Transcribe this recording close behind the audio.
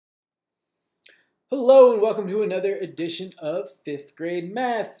Hello and welcome to another edition of 5th grade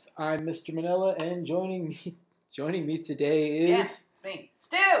math. I'm Mr. Manella, and joining me today is it's me,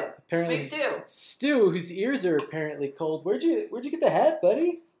 Stu. Apparently, it's me, Stu. Stu, whose ears are apparently cold. Where'd you get the hat,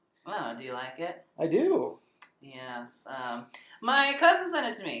 buddy? Oh, do you like it? I do. Yes. My cousin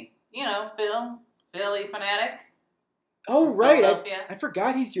sent it to me. You know, Phillie Phanatic. Oh right, I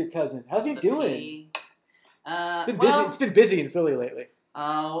forgot he's your cousin. How's he doing? It's been busy. It's been busy in Philly lately.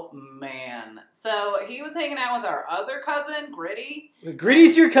 Oh man! So he was hanging out with our other cousin, Gritty.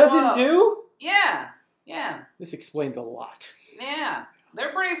 Gritty's your cousin too? Yeah. This explains a lot. Yeah,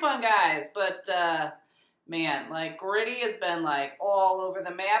 they're pretty fun guys, but man, like Gritty has been like all over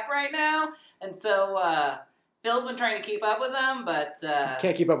the map right now, and so Phil's been trying to keep up with them, but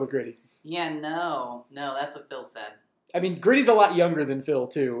Can't keep up with Gritty. Yeah, no, that's what Phil said. I mean, Gritty's a lot younger than Phil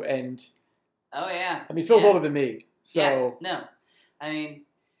too, and oh yeah. I mean, Phil's older than me, so yeah, no. I mean,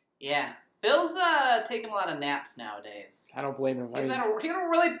 yeah. Phil's taking a lot of naps nowadays. I don't blame him. He had a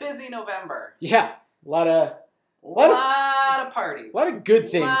really busy November. Yeah, a lot of parties. A lot of good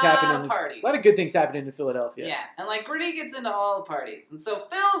things happening. Parties. A lot of good things happening in Philadelphia. Yeah, and like Gritty gets into all the parties, and so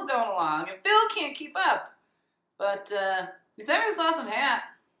Phil's going along, and Phil can't keep up. But he sent me this awesome hat.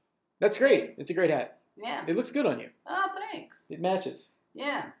 That's great. It's a great hat. Yeah. It looks good on you. Oh, thanks. It matches.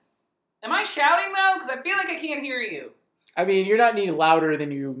 Yeah. Am I shouting though? Because I feel like I can't hear you. I mean, you're not any louder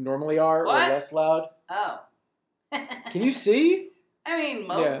than you normally are, what? or less loud. Oh. Can you see? I mean,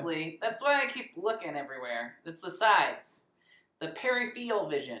 mostly. Yeah. That's why I keep looking everywhere. It's the sides. The peripheral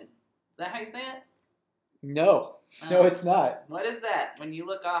vision. Is that how you say it? No. No, it's not. What is that when you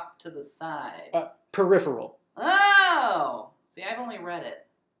look off to the side? Peripheral. Oh! See, I've only read it.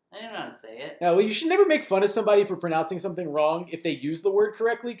 I didn't know how to say it. Well, you should never make fun of somebody for pronouncing something wrong if they use the word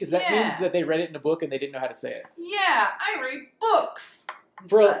correctly, because that means that they read it in a book and they didn't know how to say it. Yeah, I read books.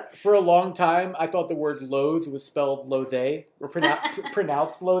 For a long time, I thought the word loathe was spelled loathe, or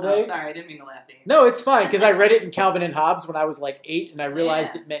pronounced loathe. Oh, sorry, I didn't mean to laugh at you. No, it's fine, because I read it in Calvin and Hobbes when I was like 8, and I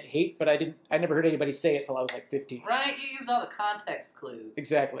realized it meant hate, but I never heard anybody say it till I was like 15. Right, you used all the context clues.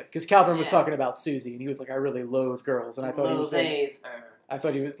 Exactly, because Calvin was talking about Susie, and he was like, I really loathe girls, and I thought he was saying... I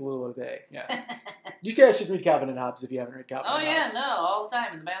thought he was a little loathe, yeah. You guys should read Calvin and Hobbes if you haven't read Calvin and Hobbes. Oh yeah, no, all the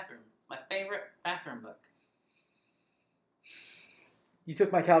time in the bathroom. It's my favorite bathroom book. You took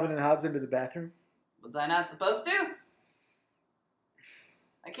my Calvin and Hobbes into the bathroom? Was I not supposed to?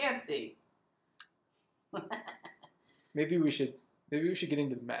 I can't see. Maybe we should get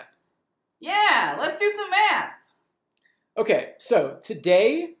into the math. Yeah, let's do some math. Okay, so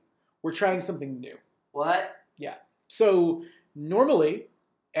today we're trying something new. What? Yeah. So normally,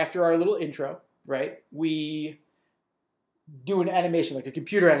 after our little intro, right, we do an animation, like a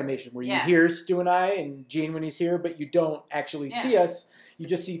computer animation, where you hear Stu and I and Gene when he's here, but you don't actually see us. You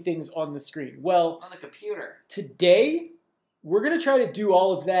just see things on the screen. Well, on the computer. Today, we're going to try to do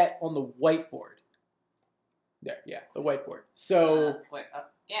all of that on the whiteboard. There, the whiteboard. So,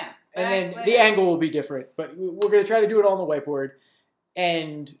 and then the angle will be different, but we're going to try to do it all on the whiteboard.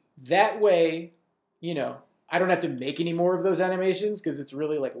 And that way, you know, I don't have to make any more of those animations because it's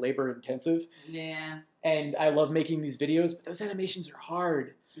really like labor intensive. Yeah. And I love making these videos, but those animations are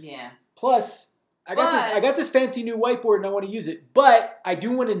hard. Yeah. Plus, I got this fancy new whiteboard and I want to use it, but I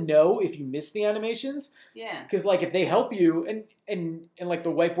do want to know if you miss the animations. Yeah. Because like if they help you and like the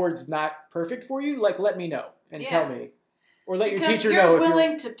whiteboard's not perfect for you, like let me know and tell me. Or let your teacher know if you're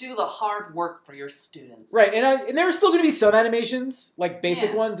willing to do the hard work for your students. Right. And there are still going to be some animations, like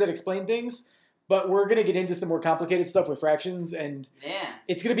basic ones that explain things. But we're going to get into some more complicated stuff with fractions, and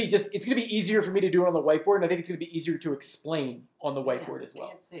it's going to be easier for me to do it on the whiteboard, and I think it's going to be easier to explain on the whiteboard as well.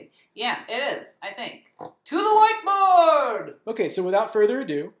 Let's see. Yeah, it is, I think. To the whiteboard! Okay, so without further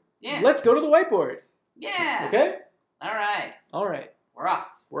ado, let's go to the whiteboard. Yeah. Okay? All right. All right. We're off.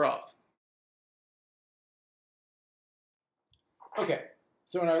 We're off. Okay,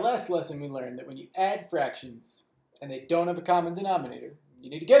 so in our last lesson we learned that when you add fractions and they don't have a common denominator, you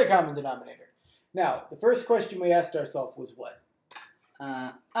need to get a common denominator. Now, the first question we asked ourselves was what?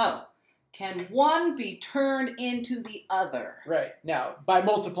 Can one be turned into the other? Right. Now, by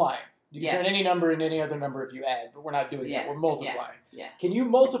multiplying. You can turn any number into any other number if you add, but we're not doing that. We're multiplying. Yeah. Can you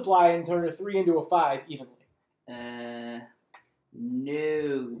multiply and turn a 3 into a 5 evenly?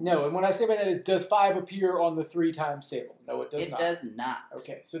 No. No, and what I say by that is, does 5 appear on the 3 times table? No, it does not. It does not.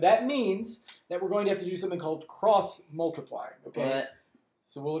 Okay, so that means that we're going to have to do something called cross-multiplying, okay? But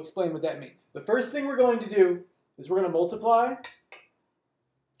so we'll explain what that means. The first thing we're going to do is we're going to multiply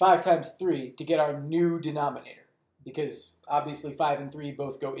 5 times 3 to get our new denominator. Because obviously 5 and 3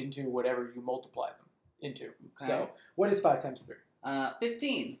 both go into whatever you multiply them into. Okay. So what is 5 times 3?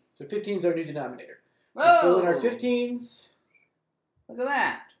 15. So 15 is our new denominator. Whoa! We fill in our 15s. Look at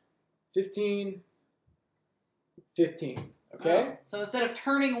that. 15, 15. Okay? Oh. So instead of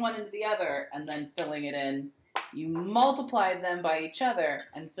turning one into the other and then filling it in, you multiplied them by each other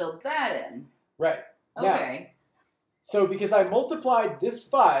and filled that in. Right. Okay. Now, so because I multiplied this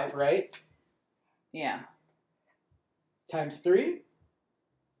 5, right? Yeah. Times 3?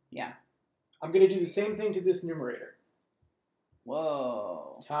 Yeah. I'm going to do the same thing to this numerator.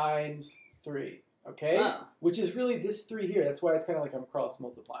 Whoa. Times 3. Okay? Oh. Which is really this 3 here. That's why it's kind of like I'm cross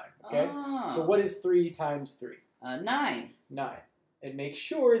multiplying. Okay? Oh. So what is 3 times 3? 9. 9. And make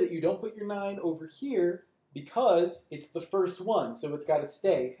sure that you don't put your 9 over here because it's the first one. So it's got to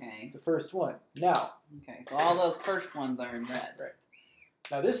stay the first one. Now. Okay. So all those first ones are in red. Right.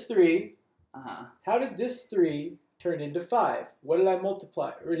 Now this 3. Uh-huh. How did this 3 turn into 5? What did I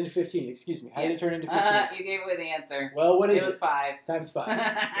multiply? Or into 15, excuse me. How did it turn into 15? You gave away the answer. Well, what is it? It was 5. Times 5.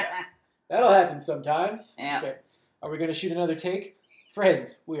 Yeah. That'll happen sometimes. Yeah. Okay. Are we going to shoot another take?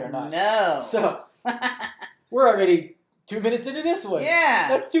 Friends, we are not. No. So, we're already 2 minutes into this one. Yeah.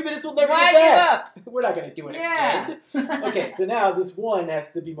 That's 2 minutes we'll never Why get back. give up? We're not going to do it again. Okay, so now this 1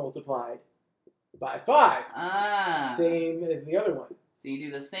 has to be multiplied by 5. Ah. Same as the other one. So you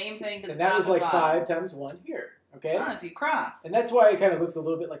do the same thing to the And top that was like and 5 times 1 here. Okay? Ah, so you cross. And that's why it kind of looks a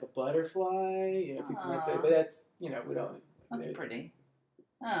little bit like a butterfly. You know, people might say, but that's, you know, we don't. That's pretty.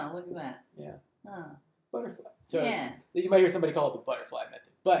 Oh, look at that. Yeah. Oh. Butterfly. So yeah. You might hear somebody call it the butterfly method.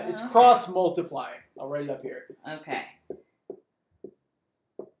 But it's okay. cross-multiplying. I'll write it up here. Okay.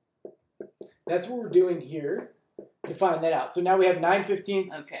 That's what we're doing here to find that out. So now we have 9/15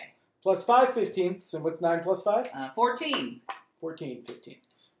 plus 5/15. And what's 9 plus 5? 14.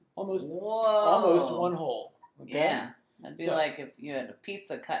 14/15. Almost Whoa. 1 whole. Okay? Yeah. That'd be like if you had a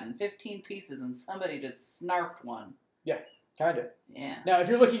pizza cut in 15 pieces and somebody just snarfed one. Yeah, kind of. Yeah. Now, if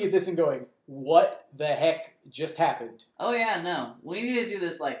you're looking at this and going, what the heck just happened? Oh, yeah, no. We need to do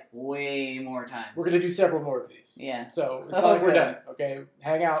this, like, way more times. We're going to do several more of these. Yeah. So, it's not like we're done, okay?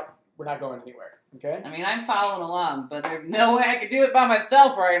 Hang out. We're not going anywhere, okay? I mean, I'm following along, but there's no way I could do it by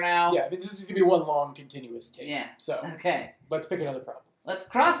myself right now. Yeah, I mean, this is going to be one long, continuous take. Yeah. So, okay. Let's pick another problem. Let's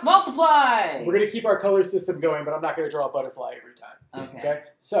cross-multiply! We're going to keep our color system going, but I'm not going to draw a butterfly every time. Okay?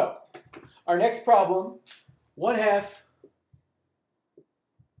 So, our next problem, 1/2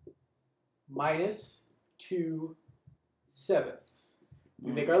 minus 2/7.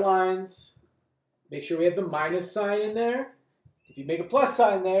 We make our lines. Make sure we have the minus sign in there. If you make a plus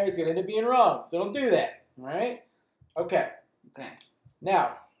sign there, it's going to end up being wrong. So don't do that. All right? Okay. Okay.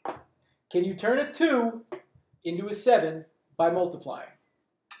 Now, can you turn a 2 into a 7 by multiplying?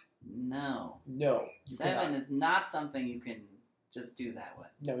 No. No. 7 is not something you can just do that with.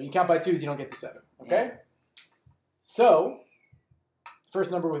 No, when you count by 2s, you don't get the 7. Okay? Yeah. So,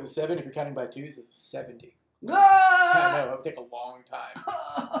 first number with a 7, if you're counting by 2s, is a 70. Ah! I know, it would take a long time.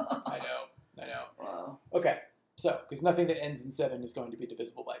 I know. Whoa. Okay, so, because nothing that ends in 7 is going to be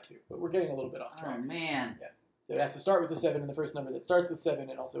divisible by 2. But we're getting a little bit off track. Oh, man. Yeah. So it has to start with a 7, and the first number that starts with 7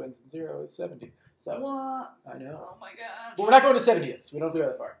 and also ends in 0 is 70. So, what? I know. Oh, my gosh. But we're not going to 70ths. We don't have to go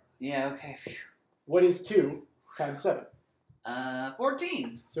that far. Yeah, okay. What is 2 times 7?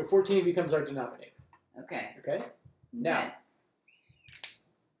 14. So 14 becomes our denominator. Okay. Okay? Now,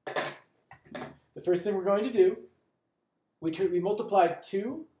 the first thing we're going to do, we multiplied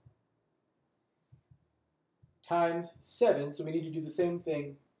 2 times 7, so we need to do the same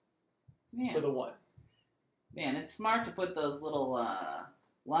thing for the 1. Man, it's smart to put those little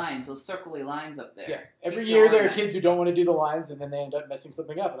lines, those circly lines up there. Yeah. Every year there are kids who don't want to do the lines, and then they end up messing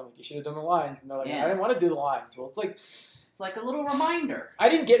something up. And I'm like, you should have done the lines. And they're like, I didn't want to do the lines. Well, it's like a little reminder. I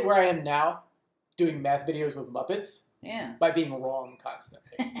didn't get where I am now doing math videos with Muppets by being wrong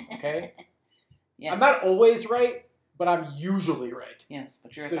constantly. Okay? Yes. I'm not always right, but I'm usually right. Yes,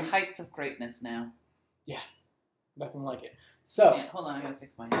 but you're at the heights of greatness now. Yeah. Nothing like it. So. Man, hold on, I gotta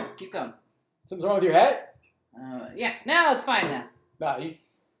fix my hat. Keep going. Something's wrong with your hat? Yeah, now it's fine now. Nah, you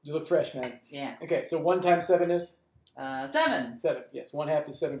look fresh, man. Yeah. Okay, so 1 times 7 is? 7. 7, yes. 1/2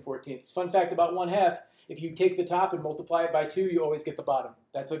 is 7/14. Fun fact about 1/2, if you take the top and multiply it by 2, you always get the bottom.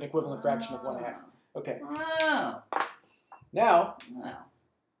 That's an equivalent fraction of 1/2. Okay. Oh. Now,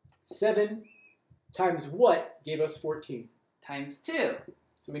 7 times what gave us 14? Times 2.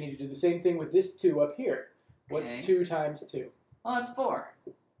 So we need to do the same thing with this 2 up here. What's 2 times 2? Well, that's 4.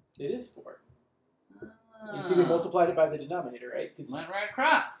 It is 4. You see we multiplied it by the denominator, right? Went right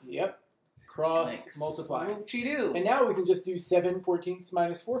across. Yep. Cross multiply. And now we can just do 7/14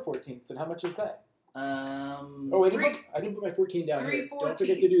 minus 4/14. And how much is that? Oh, I didn't put my 14 down here. Don't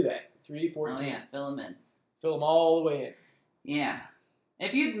forget to do that. 3/14. Oh, yeah. Fill them in. Fill them all the way in. Yeah.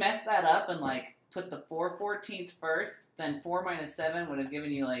 If you'd messed that up and, like, put the 4/14ths first, then 4 minus 7 would have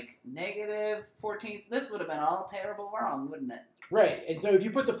given you like -14ths. This would have been all terrible wrong, wouldn't it? Right. And so if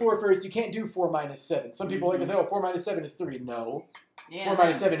you put the 4 first, you can't do 4 minus 7. Some people like to say, oh, 4 minus 7 is 3. No. Yeah, 4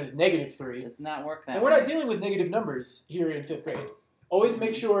 minus 7 is -3. It does not work that way. And we're not dealing with negative numbers here in 5th grade. Always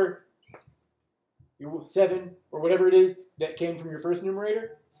make sure your 7 or whatever it is that came from your first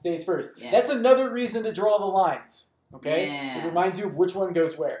numerator stays first. Yeah. That's another reason to draw the lines. Okay? Yeah. It reminds you of which one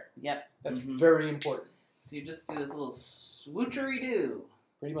goes where. Yep. That's very important. So you just do this little swoochery-doo.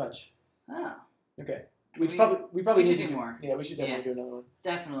 Pretty much. Oh. Okay. We probably should need do more. Yeah, we should definitely do another one.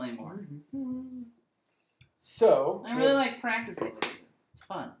 Definitely more. So I really like practicing with you. It's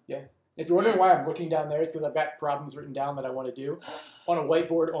fun. Yeah. If you're wondering why I'm looking down there, it's because I've got problems written down that I want to do on a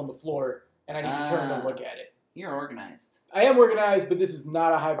whiteboard on the floor, and I need to turn to look at it. You're organized. I am organized, but this is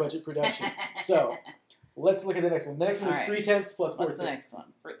not a high-budget production. So let's look at the next one. The next one is 3/10 plus 4/6. What's the next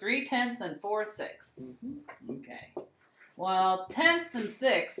one? For 3/10 and 4/6. Okay. Well, tenths and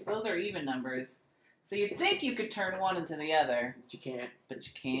 6, those are even numbers. So you'd think you could turn one into the other. But you can't. But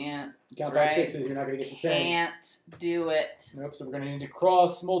you can't. You count by 6s, you're not going to get to 10. Can't do it. Nope, so we're going to need to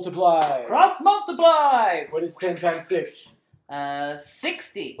cross-multiply. Cross-multiply! What is 10 times 6?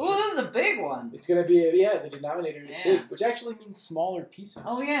 60. Ooh, this is a big one. It's going to be, the denominator is big, which actually means smaller pieces.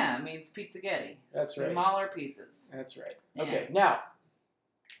 Oh, yeah, it means pizzaghetti. That's right. Smaller pieces. That's right. Yeah. Okay, now,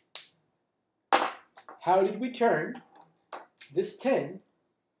 how did we turn this 10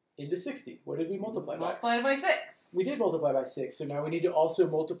 into 60? What did we multiply by? Multiplied by 6. We did multiply by 6, so now we need to also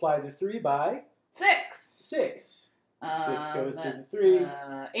multiply the 3 by 6. 6. 6 goes to the 3.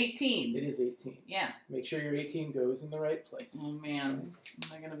 18. It is 18. Yeah. Make sure your 18 goes in the right place. Oh, man.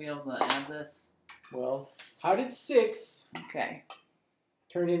 Am I going to be able to add this? Well, how did 6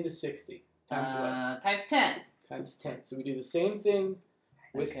 turn into 60? Times what? Times 10. Times 10. So we do the same thing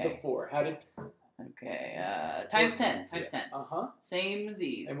with the 4. How did... Okay, times 10. Times 10. Same as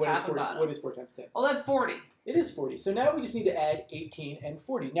these. And what is 4, what is 4 times 10? Oh, that's 40. It is 40. So now we just need to add 18 and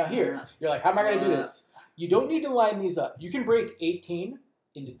 40. Now here, you're like, how am I going to do this? You don't need to line these up. You can break 18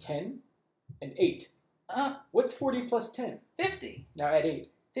 into 10 and 8. What's 40 plus 10? 50. Now add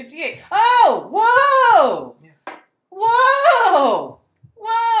 8. 58. Oh, whoa! Yeah. Whoa!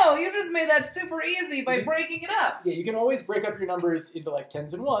 Whoa, you just made that super easy by breaking it up. Yeah, you can always break up your numbers into like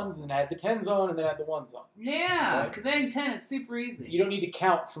 10s and 1s, and then add the 10s on, and then add the 1s on. Yeah, because adding 10 is super easy. You don't need to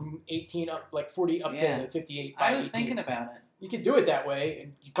count from 18 up, like 40 up to 58 by 18. I was thinking about it. You could do it that way,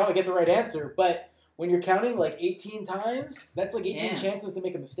 and you probably get the right answer, but when you're counting like 18 times, that's like 18 chances to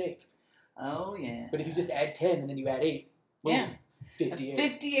make a mistake. Oh, yeah. But if you just add 10 and then you add 8, boom, 58.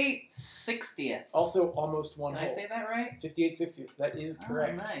 58 60ths. Also almost one whole. Did I say that right? 58 60ths. That is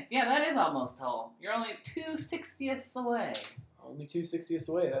correct. Oh, nice. Yeah, that is almost whole. You're only 2 60ths away. Only 2 60ths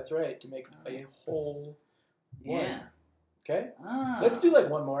away. That's right. To make a whole one. Yeah. Okay? Let's do like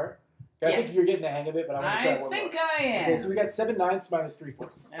one more. I think you're getting the hang of it, but I want to try one more. I think I am. Okay, so we got 7/9 minus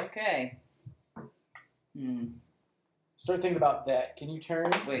 3/4. Okay. Start thinking about that. Can you turn...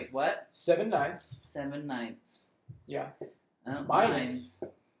 Wait, what? 7/9. 7/9. Yeah. Oh, minus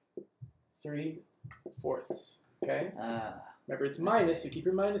 3/4. Okay? Remember, it's minus, so keep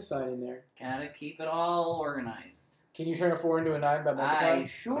your minus sign in there. Gotta keep it all organized. Can you turn a 4 into a 9 by multiplying? I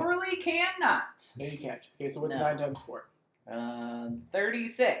surely cannot. No, you can't. Okay, so what's 9 times 4?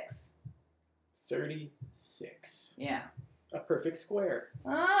 36. 36. Yeah. A perfect square.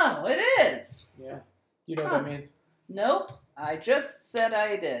 Oh, it is. Yeah. You know what that means? Nope. I just said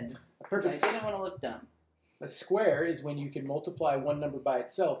I did. A perfect I didn't want to look dumb. A square is when you can multiply one number by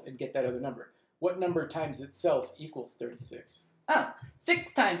itself and get that other number. What number times itself equals 36? Oh,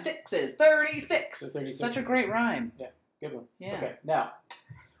 6 times 6 is 36. So 36 Such a great rhyme. Yeah, good one. Yeah. Okay, now,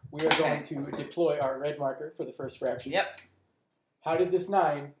 we are going to deploy our red marker for the first fraction. Yep. How did this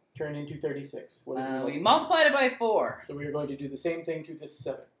 9 turn into 36? What did we multiplied it by 4. So we are going to do the same thing to this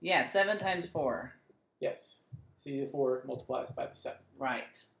 7. Yeah, 7 times 4. Yes. See, the 4 multiplies by the 7. Right.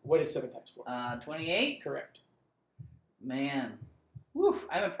 What is 7 times 4? 28. Correct. Man. Whew,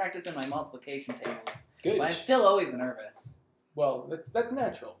 I haven't practiced in my multiplication tables. Good. But I'm still always nervous. Well, that's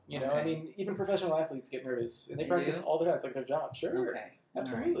natural. You know, I mean, even professional athletes get nervous, and they practice all the time. It's like their job. Sure. Okay.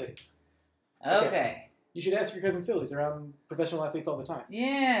 Absolutely. Okay. You should ask your cousin Phil. He's around professional athletes all the time.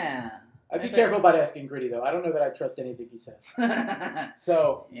 Yeah. I'd be careful about asking Gritty, though. I don't know that I trust anything he says.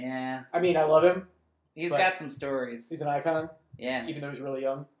 So, yeah. I mean, I love him. He's got some stories. He's an icon. Yeah. Even though he's really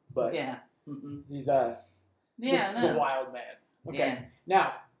young. But yeah. He's a wild man. Okay. Yeah.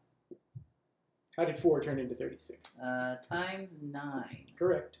 Now, how did 4 turn into 36? Times 9.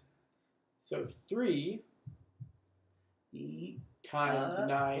 Correct. So 3 times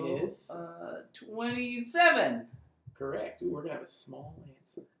 9 is? 27. Correct. Ooh, we're going to have a small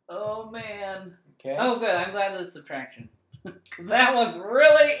answer. Oh, man. Okay. Oh, good. I'm glad this is subtraction. That one's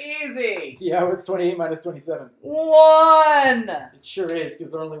really easy. Yeah, what's 28 minus 27? 1. It sure is,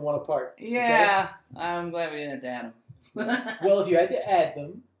 because they're only one apart. Yeah. Okay? I'm glad we didn't add them. Well, if you had to add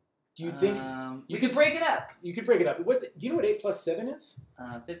them, do you think... you could break it up. You could break it up. Do you know what 8 plus 7 is?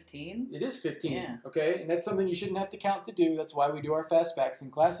 15. It is 15. Yeah. Okay, and that's something you shouldn't have to count to do. That's why we do our fast facts in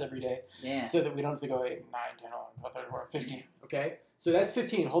class every day. Yeah. So that we don't have to go 8, 9, 10, 11, 12, 15. Okay? So that's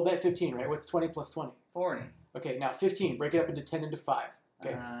 15. Hold that 15, right? What's 20 plus 20? 40. Okay, now 15. Break it up into 10 into 5.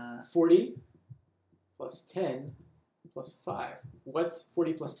 Okay. 40 plus 10 plus 5. What's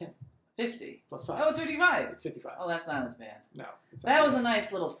 40 plus 10? 50. Plus 5. Oh, it's 55. It's 55. Oh, that's not as bad. No. That was a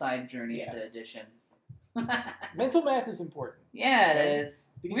nice little side journey into addition. Mental math is important. Yeah, it is.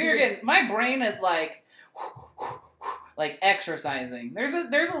 My brain is like exercising. There's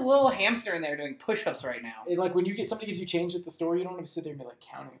a little hamster in there doing push-ups right now. And like when somebody gives you change at the store, you don't have to sit there and be like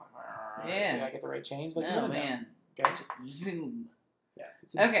counting. Like, did I get the right change? Like, oh man. Okay. Just zoom. Yeah.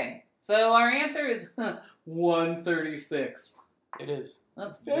 Okay. So our answer is 136. It is.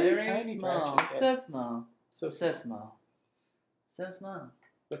 That's very tiny small. fraction. So small. So small. So small.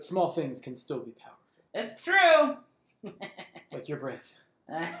 But small things can still be powerful. It's true. Like your breath.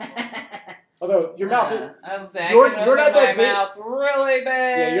 Although your mouth, I was saying, you're not that big. Mouth really big.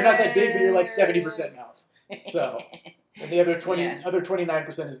 Yeah, you're not that big, but you're like 70% mouth. So, and the other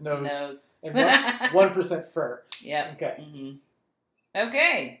 29% is nose. And 1% fur. Yep. Okay. Mm-hmm.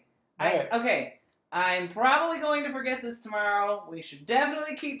 Okay. Okay. I'm probably going to forget this tomorrow. We should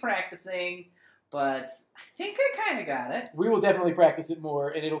definitely keep practicing, but I think I kind of got it. We will definitely practice it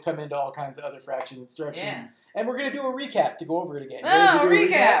more, and it'll come into all kinds of other fraction instruction. Yeah. And we're going to do a recap to go over it again. Oh,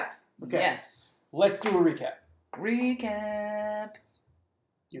 recap. Okay. Yes. Let's do a recap. Recap.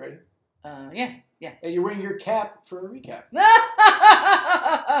 You ready? Yeah. And you're wearing your cap for a recap.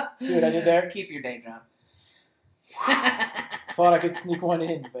 See what I did there? Keep your day job. Thought I could sneak one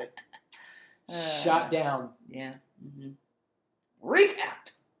in, but shot down. Yeah. Mm-hmm. Recap.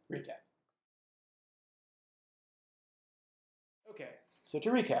 Okay, so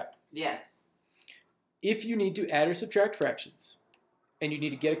to recap. Yes. If you need to add or subtract fractions, and you need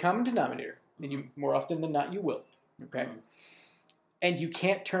to get a common denominator, and you more often than not you will, okay? Mm-hmm. And you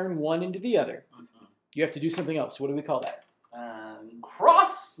can't turn one into the other. Mm-hmm. You have to do something else. What do we call that?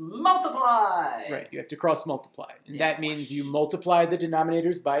 Cross multiply. Right, you have to cross multiply. And that means you multiply the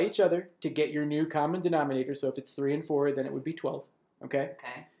denominators by each other to get your new common denominator. So if it's 3 and 4, then it would be 12. Okay?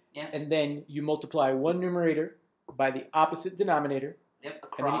 Okay. Yeah. And then you multiply one numerator by the opposite denominator. Yep, a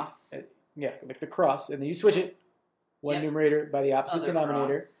cross. Like the cross. And then you switch it, one numerator by the opposite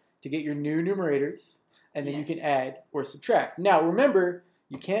denominator to get your new numerators. And then you can add or subtract. Now, remember,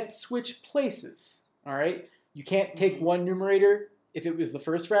 you can't switch places. All right? You can't take one numerator if it was the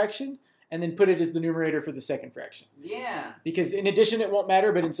first fraction and then put it as the numerator for the second fraction. Yeah. Because in addition it won't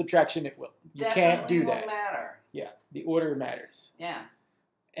matter, but in subtraction it will. You can't do that. Won't matter. Yeah. The order matters. Yeah.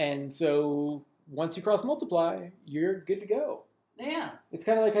 And so once you cross multiply, you're good to go. Yeah. It's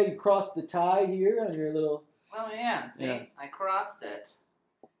kind of like how you cross the tie here on your little... Oh, yeah. See, I crossed it.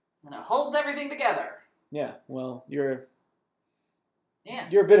 And it holds everything together. Yeah. Well, you're a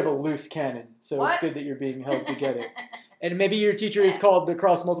bit of a loose cannon, so it's good that you're being held together. And maybe your teacher is called the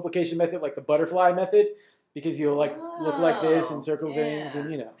cross multiplication method, like the butterfly method, because you'll look like this and circle things,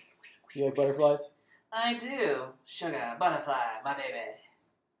 and you like butterflies. I do. Sugar, butterfly, my baby.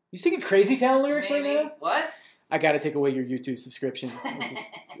 You singing Crazy Town lyrics right now? What? I got to take away your YouTube subscription.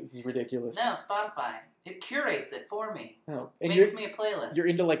 This is ridiculous. No, Spotify. It curates it for me. Oh, and makes me a playlist. You're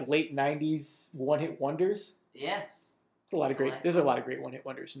into like late '90s one-hit wonders. Yes. There's a lot of great one-hit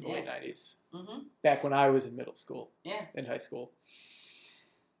wonders from the late 90s. Mm-hmm. Back when I was in middle school. Yeah. In high school.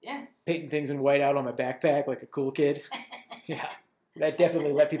 Yeah. Painting things in white out on my backpack like a cool kid. Yeah. That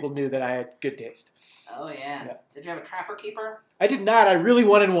definitely let people know that I had good taste. Oh, yeah. Did you have a trapper keeper? I did not. I really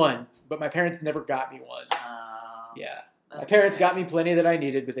wanted one, but my parents never got me one. Yeah. My parents got me plenty that I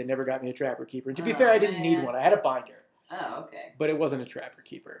needed, but they never got me a trapper keeper. And to be fair, I didn't need one. I had a binder. Oh, okay. But it wasn't a trapper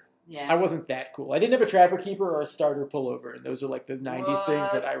keeper. Yeah. I wasn't that cool. I didn't have a trapper keeper or a starter pullover, and those were like the 90s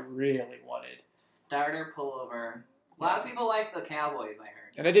things that I really wanted. Starter pullover. A lot of people like the Cowboys, I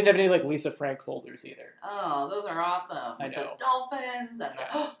heard. And I didn't have any like Lisa Frank folders either. Oh, those are awesome. I know. The dolphins and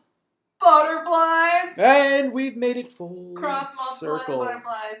the butterflies. And we've made it full cross circle.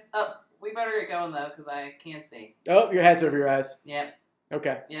 Butterflies. Oh, we better get going though, because I can't see. Oh, your hat's over your eyes. Yep.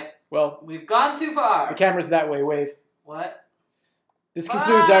 Okay. Yep. Well, we've gone too far. The camera's that way. Wave. What? This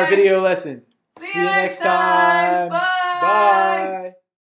concludes our video lesson. See you next time. Bye. Bye.